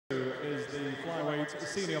Flyweight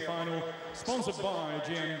Senior Final, sponsored by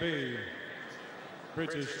GMB,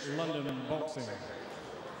 British London Boxing.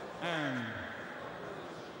 And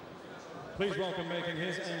please welcome, making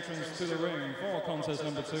his entrance to the ring for contest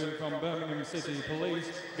number 2 from Birmingham City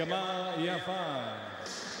Police, Gamal Yafai.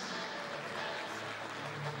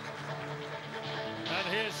 And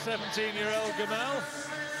here's 17-year-old Gamal,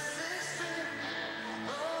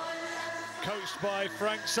 coached by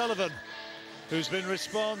Frank Sullivan, who's been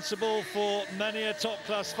responsible for many a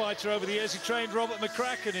top-class fighter over the years. He trained Robert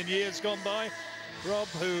McCracken in years gone by. Rob,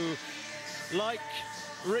 who, like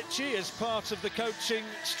Richie, is part of the coaching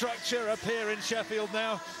structure up here in Sheffield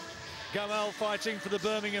now. Gamal fighting for the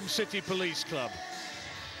Birmingham City Police Club.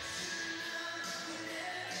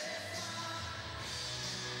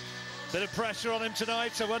 Bit of pressure on him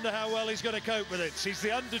tonight. I wonder how well he's going to cope with it. He's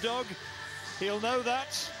the underdog. He'll know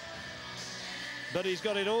that. But he's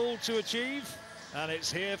got it all to achieve, and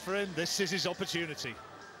it's here for him. This is his opportunity.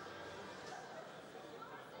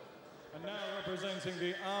 And now representing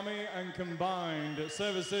the Army and Combined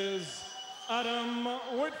Services, Adam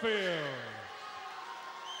Whitfield.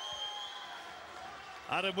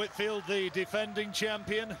 Adam Whitfield, the defending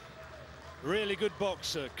champion. Really good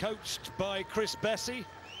boxer, coached by Chris Bessie,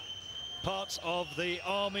 part of the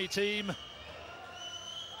Army team.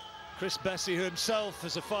 Chris Bessie, who himself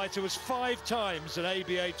as a fighter was 5 times an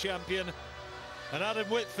ABA champion. And Adam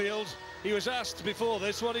Whitfield, he was asked before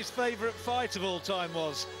this what his favourite fight of all time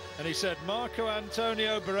was, and he said Marco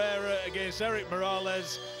Antonio Barrera against Eric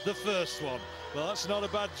Morales, the first one. Well, that's not a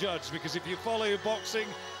bad judge, because if you follow boxing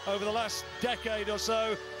over the last decade or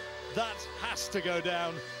so, that has to go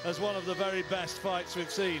down as one of the very best fights we've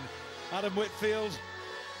seen. Adam Whitfield,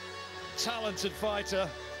 talented fighter,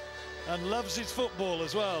 and loves his football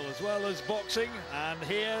as well as boxing. And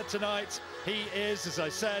here tonight, he is, as I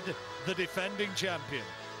said, the defending champion.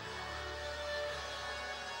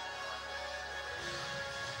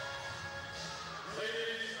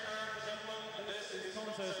 Ladies and gentlemen, this is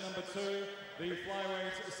contest number 2, the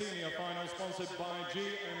Flyweight Senior Final, sponsored by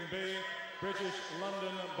GMB, British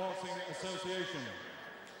London Boxing Association.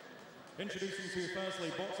 Introducing to you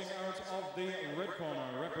firstly, boxing out of the red corner,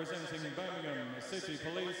 representing Birmingham City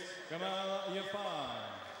Police, Gamal Yafai.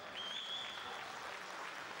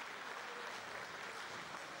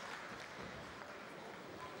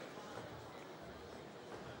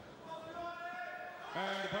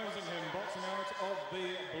 And opposing him, boxing out of the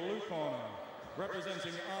blue corner,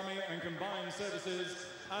 representing Army and Combined Services,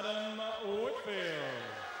 Adam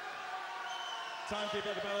Whitfield. Timekeeper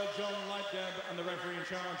at the bell, John Lightgab, and the referee in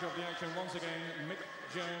charge of the action, once again, Mick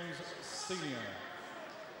Jones Sr.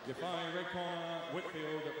 Yafai, red corner,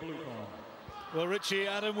 Whitfield, blue corner. Well, Richie,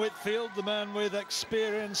 Adam Whitfield, the man with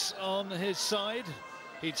experience on his side.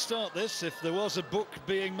 He'd start this, if there was a book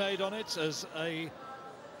being made on it, as a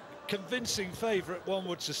convincing favourite, one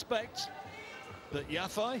would suspect. But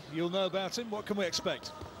Yafai, you'll know about him. What can we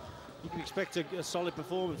expect? You can expect a solid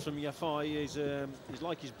performance from Yafai. He's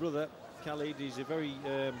like his brother, Khalid. He's a very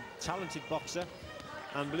talented boxer,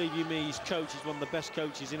 and believe you me, his coach is one of the best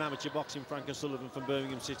coaches in amateur boxing, Frank Sullivan from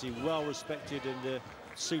Birmingham City. Well respected and a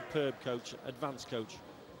superb coach, advanced coach.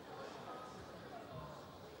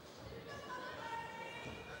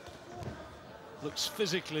 Looks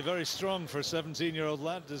physically very strong for a 17-year-old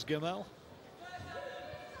lad, does Gamal.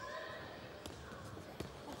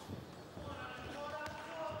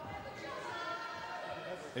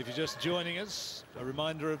 If you're just joining us, a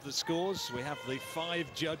reminder of the scores. We have the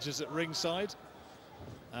 5 judges at ringside,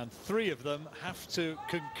 and 3 of them have to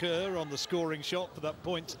concur on the scoring shot for that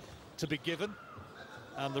point to be given.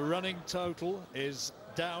 And the running total is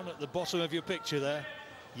down at the bottom of your picture there.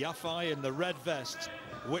 Yafai in the red vest,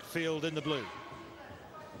 Whitfield in the blue.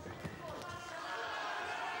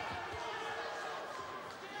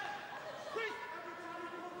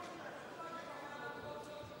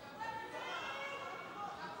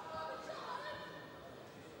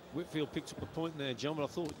 Whitfield picked up a point there, John, but I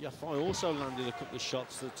thought Yafai also landed a couple of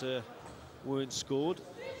shots that weren't scored.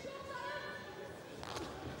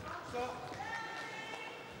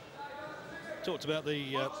 Talked about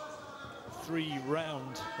the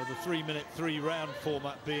 3-round, or the 3-minute 3-round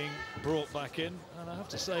format being brought back in, and I have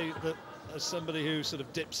to say that as somebody who sort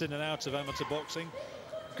of dips in and out of amateur boxing,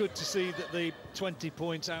 good to see that the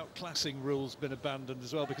 20-point outclassing rule's been abandoned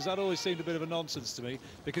as well, because that always seemed a bit of a nonsense to me,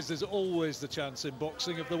 because there's always the chance in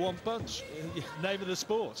boxing of the one punch. Name of the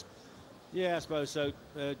sport. Yeah, I suppose so,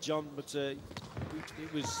 John, but it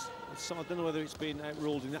was, I don't know whether it's been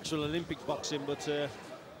outruled in actual Olympic boxing, but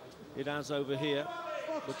it has over here.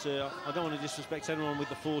 But I don't want to disrespect anyone with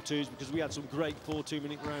the 4-2s, because we had some great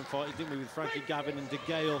 4-2-minute round fights, didn't we, with Frankie Gavin and De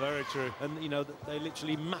Gale. Very true. And, you know, they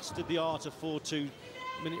literally mastered the art of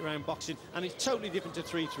 4-2-minute round boxing. And it's totally different to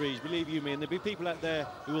 3-3s, believe you me. And there'll be people out there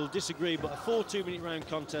who will disagree, but a 4-2-minute round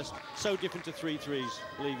contest, so different to 3-3s,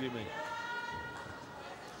 believe you me.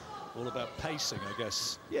 All about pacing, I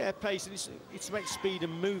guess. Yeah, pace. It's about speed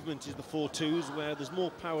and movement is the 4-2s, where there's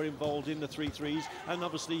more power involved in the 3-3s. And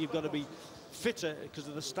obviously you've got to be fitter because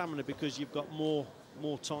of the stamina, because you've got more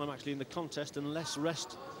time actually in the contest and less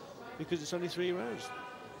rest because it's only 3 rounds.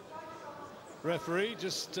 Referee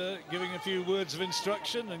just giving a few words of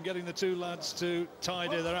instruction and getting the two lads to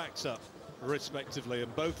tidy their acts up respectively,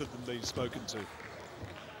 and both of them being spoken to.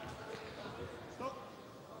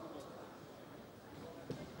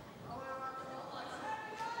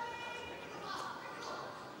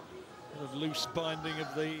 A loose binding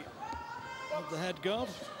of the head guard.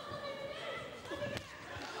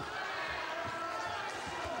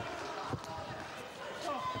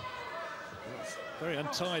 Very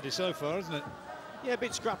untidy so far, isn't it? Yeah, a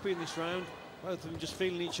bit scrappy in this round. Both of them just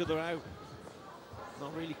feeling each other out,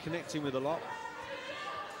 not really connecting with a lot.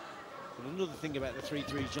 But another thing about the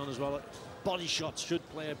 3-3s, John, as well, body shots should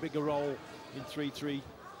play a bigger role in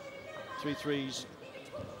 3-3s.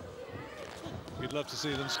 You'd love to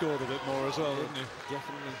see them scored a bit more as well, wouldn't you?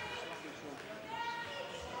 Definitely.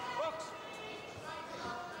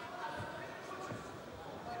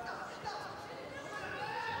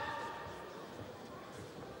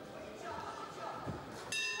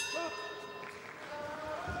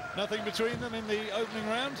 Nothing between them in the opening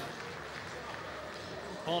round.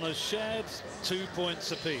 On a shared 2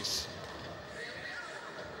 points apiece.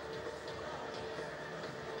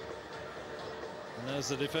 And there's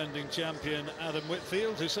the defending champion, Adam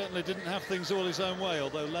Whitfield, who certainly didn't have things all his own way,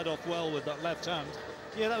 although led off well with that left hand.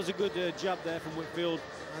 Yeah, that was a good jab there from Whitfield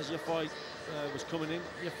as Yafai was coming in.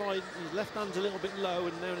 Yafai, his left hand's a little bit low,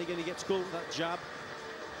 and now and again he gets caught with that jab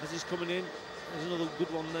as he's coming in. There's another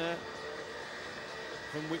good one there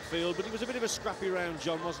from Whitfield, but it was a bit of a scrappy round,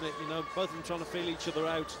 John, wasn't it? You know, both of them trying to feel each other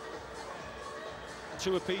out.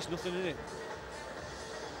 2 apiece, nothing in it.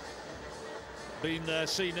 Been there,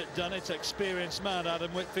 seen it, done it, experienced man,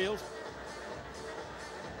 Adam Whitfield.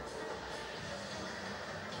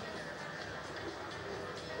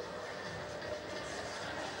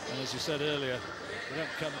 And as you said earlier, they don't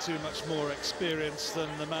come too much more experience than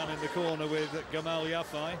the man in the corner with Gamal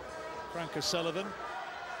Yafai, Frank O'Sullivan.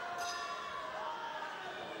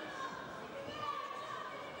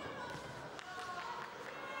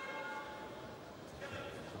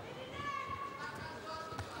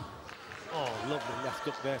 Lovely left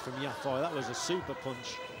up there from Yafai. That was a super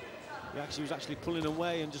punch. He was actually pulling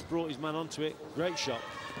away and just brought his man onto it. Great shot.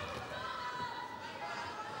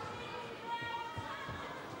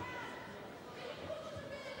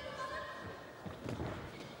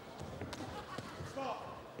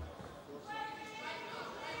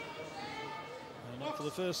 And not for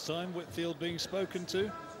the first time, Whitfield being spoken to.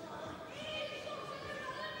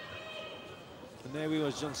 And there we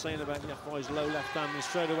was, John, saying about Yafai's low left hand, and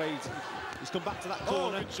straight away he's come back to that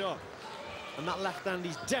corner. Oh, good shot. And that left hand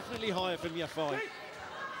is definitely higher from Yafai.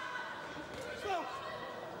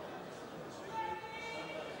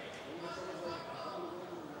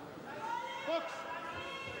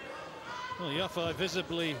 Well, Yafai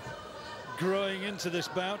visibly growing into this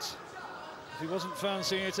bout. If he wasn't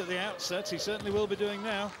fancying it at the outset, he certainly will be doing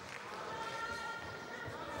now.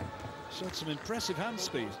 Showed some impressive hand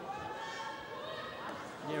speed.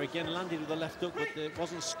 Yeah, again landed with the left hook, but it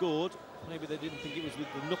wasn't scored. Maybe they didn't think it was with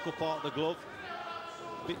the knuckle part of the glove.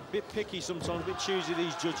 Bit picky sometimes, a bit choosy,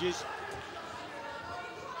 these judges.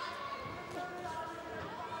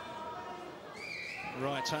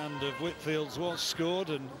 Right hand of Whitfield's was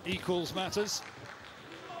scored and equals matters.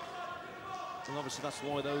 And obviously that's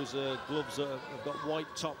why those gloves have got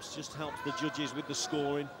white tops, just helps the judges with the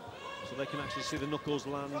scoring, so they can actually see the knuckles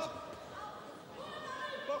land.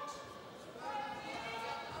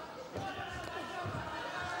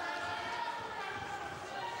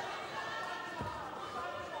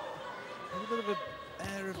 A bit of an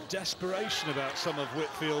air of desperation about some of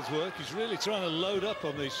Whitfield's work. He's really trying to load up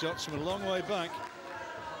on these shots from a long way back.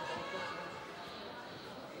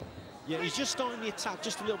 Yeah, he's just starting the attack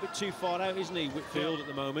just a little bit too far out, isn't he, Whitfield, at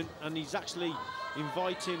the moment? And he's actually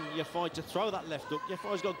inviting Yafai to throw that left hook.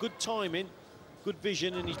 Yafai's got good timing, good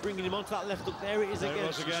vision, and he's bringing him onto that left hook. There it is there again. It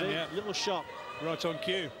was again, yeah. Little shot. Right on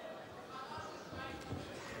cue.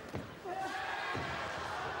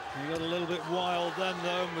 He got a little bit wild then,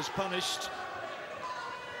 though, and was punished.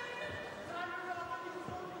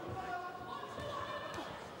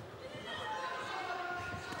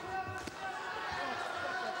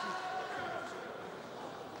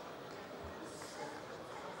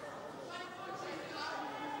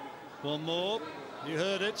 One more. You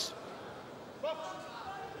heard it.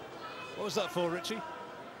 What was that for, Richie?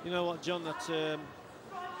 You know what, John? That's I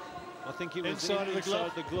think it was inside of the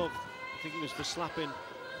glove. I think it was for slapping.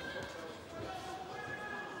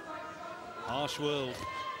 Harsh world.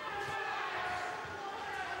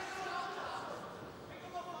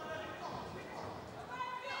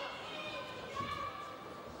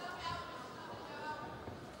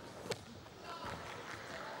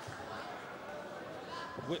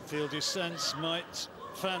 Whitfield, you sense, might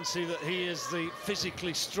fancy that he is the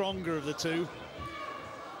physically stronger of the two.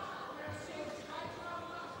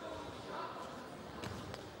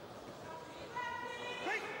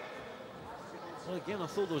 Well, again, I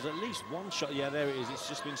thought there was at least one shot. Yeah, there it is. It's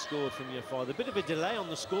just been scored from Yafai. A bit of a delay on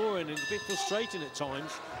the scoring, and it's a bit frustrating at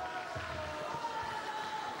times.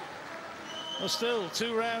 Well, still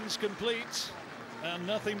 2 rounds complete and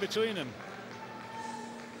nothing between them.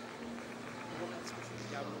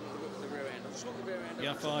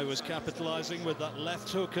 Yafai was capitalising with that left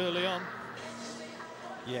hook early on.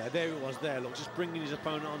 Yeah, there it was there. Look, just bringing his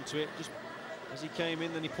opponent onto it. Just as he came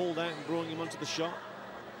in, then he pulled out and brought him onto the shot.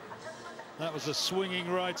 That was a swinging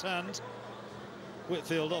right hand.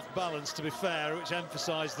 Whitfield off balance, to be fair, which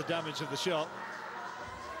emphasised the damage of the shot.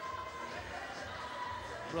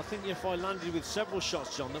 But I think Yafai landed with several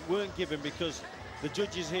shots, John, that weren't given because the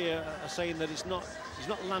judges here are saying that he's not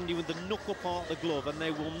landing with the knuckle part of the glove, and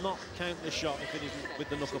they will not count the shot if it isn't with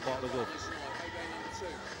the knuckle part of the glove.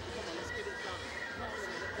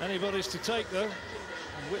 Anybody's to take, though.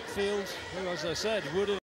 And Whitfield, who, as I said, would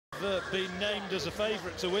have been named as a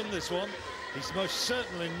favourite to win this one. He's most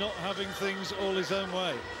certainly not having things all his own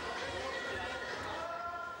way.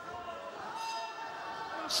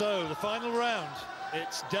 So, the final round,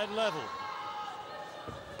 it's dead level.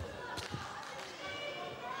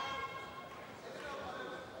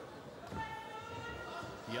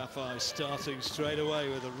 Yafai starting straight away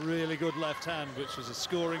with a really good left hand, which was a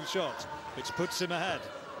scoring shot, which puts him ahead.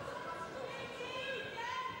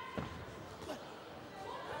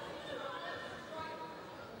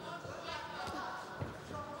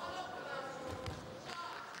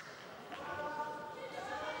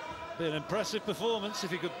 Be an impressive performance if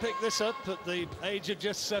he could pick this up at the age of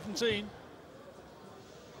just 17.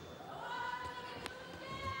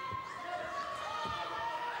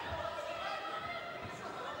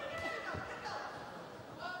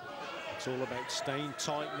 It's all about staying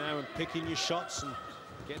tight now and picking your shots and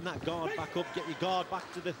getting that guard back up, get your guard back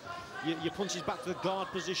to your punches back to the guard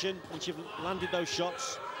position once you've landed those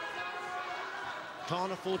shots.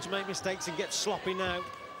 Can't afford to make mistakes and get sloppy now.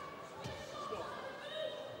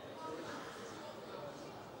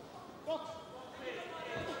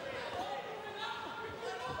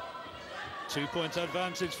 Two-point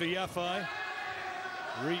advantage for Yafai,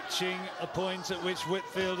 reaching a point at which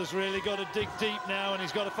Whitfield has really got to dig deep now, and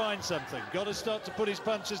he's got to find something. Got to start to put his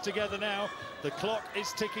punches together now. The clock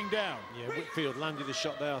is ticking down. Yeah, Whitfield landed a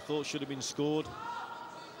shot there I thought should have been scored.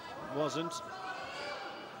 Wasn't.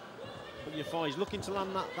 But Yafai's looking to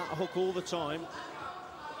land that hook all the time.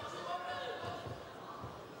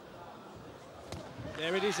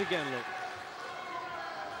 There it is again, look.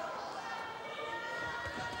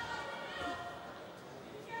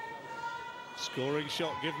 Scoring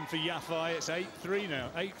shot given for Yafai. It's 8-3 now,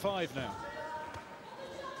 8-5 now.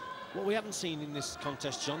 What we haven't seen in this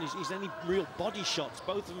contest, John, is any real body shots.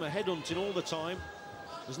 Both of them are headhunting all the time.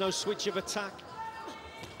 There's no switch of attack.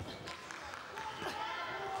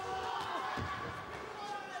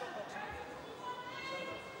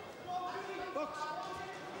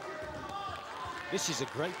 This is a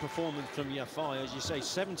great performance from Yafai, as you say,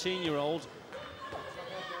 17-year-old.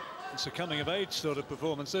 It's a coming-of-age sort of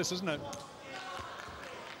performance, this, isn't it?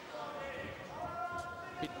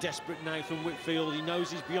 Bit desperate now from Whitfield. He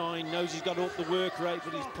knows he's behind, knows he's got to up the work rate,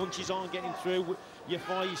 but his punches aren't getting through.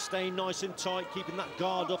 Yafai is staying nice and tight, keeping that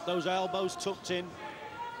guard up, those elbows tucked in.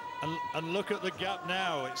 And look at the gap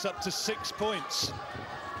now. It's up to 6 points.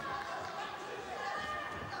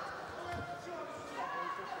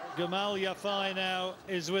 Gamal Yafai now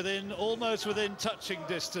is almost within touching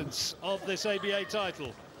distance of this ABA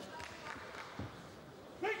title.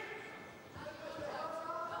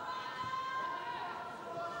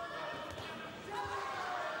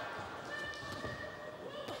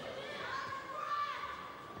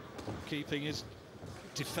 Keeping his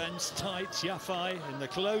defence tight, Yafai, in the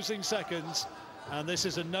closing seconds, and this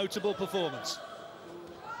is a notable performance.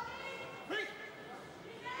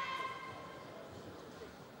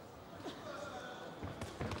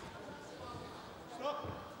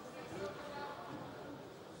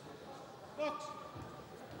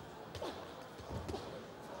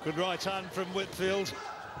 Good right hand from Whitfield.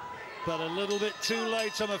 but a little bit too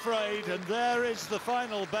late, I'm afraid. And there is the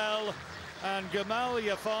final bell, and Gamal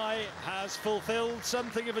Yafai has fulfilled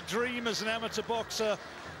something of a dream as an amateur boxer.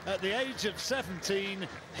 At the age of 17,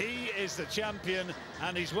 he is the champion,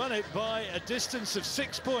 and he's won it by a distance of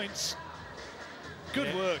 6 points.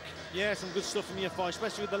 Good work. Yeah, some good stuff from Yafai,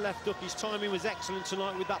 especially with the left hook. His timing was excellent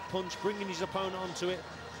tonight with that punch, bringing his opponent onto it,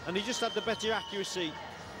 and he just had the better accuracy.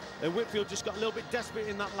 Whitfield just got a little bit desperate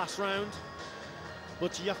in that last round,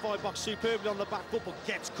 but Yafai boxed superbly on the back foot, but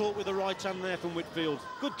gets caught with the right hand there from Whitfield.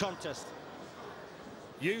 Good contest.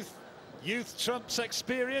 Youth trumps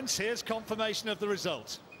experience. Here's confirmation of the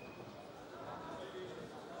result.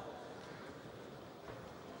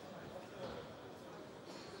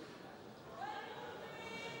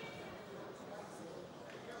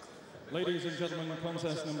 Ladies and gentlemen,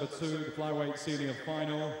 contest number 2, the flyweight senior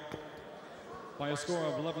final. By a score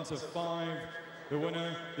of 11-5, the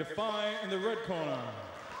winner, Yafai in the red corner.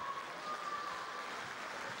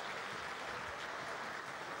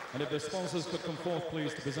 And if the sponsors could come forth,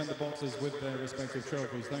 please, to present the boxers with their respective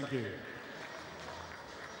trophies. Thank you.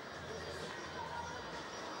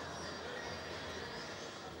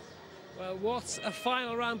 Well, what a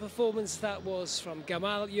final round performance that was from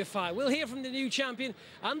Gamal Yafai. We'll hear from the new champion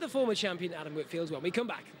and the former champion, Adam Whitfield, when we come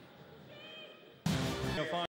back.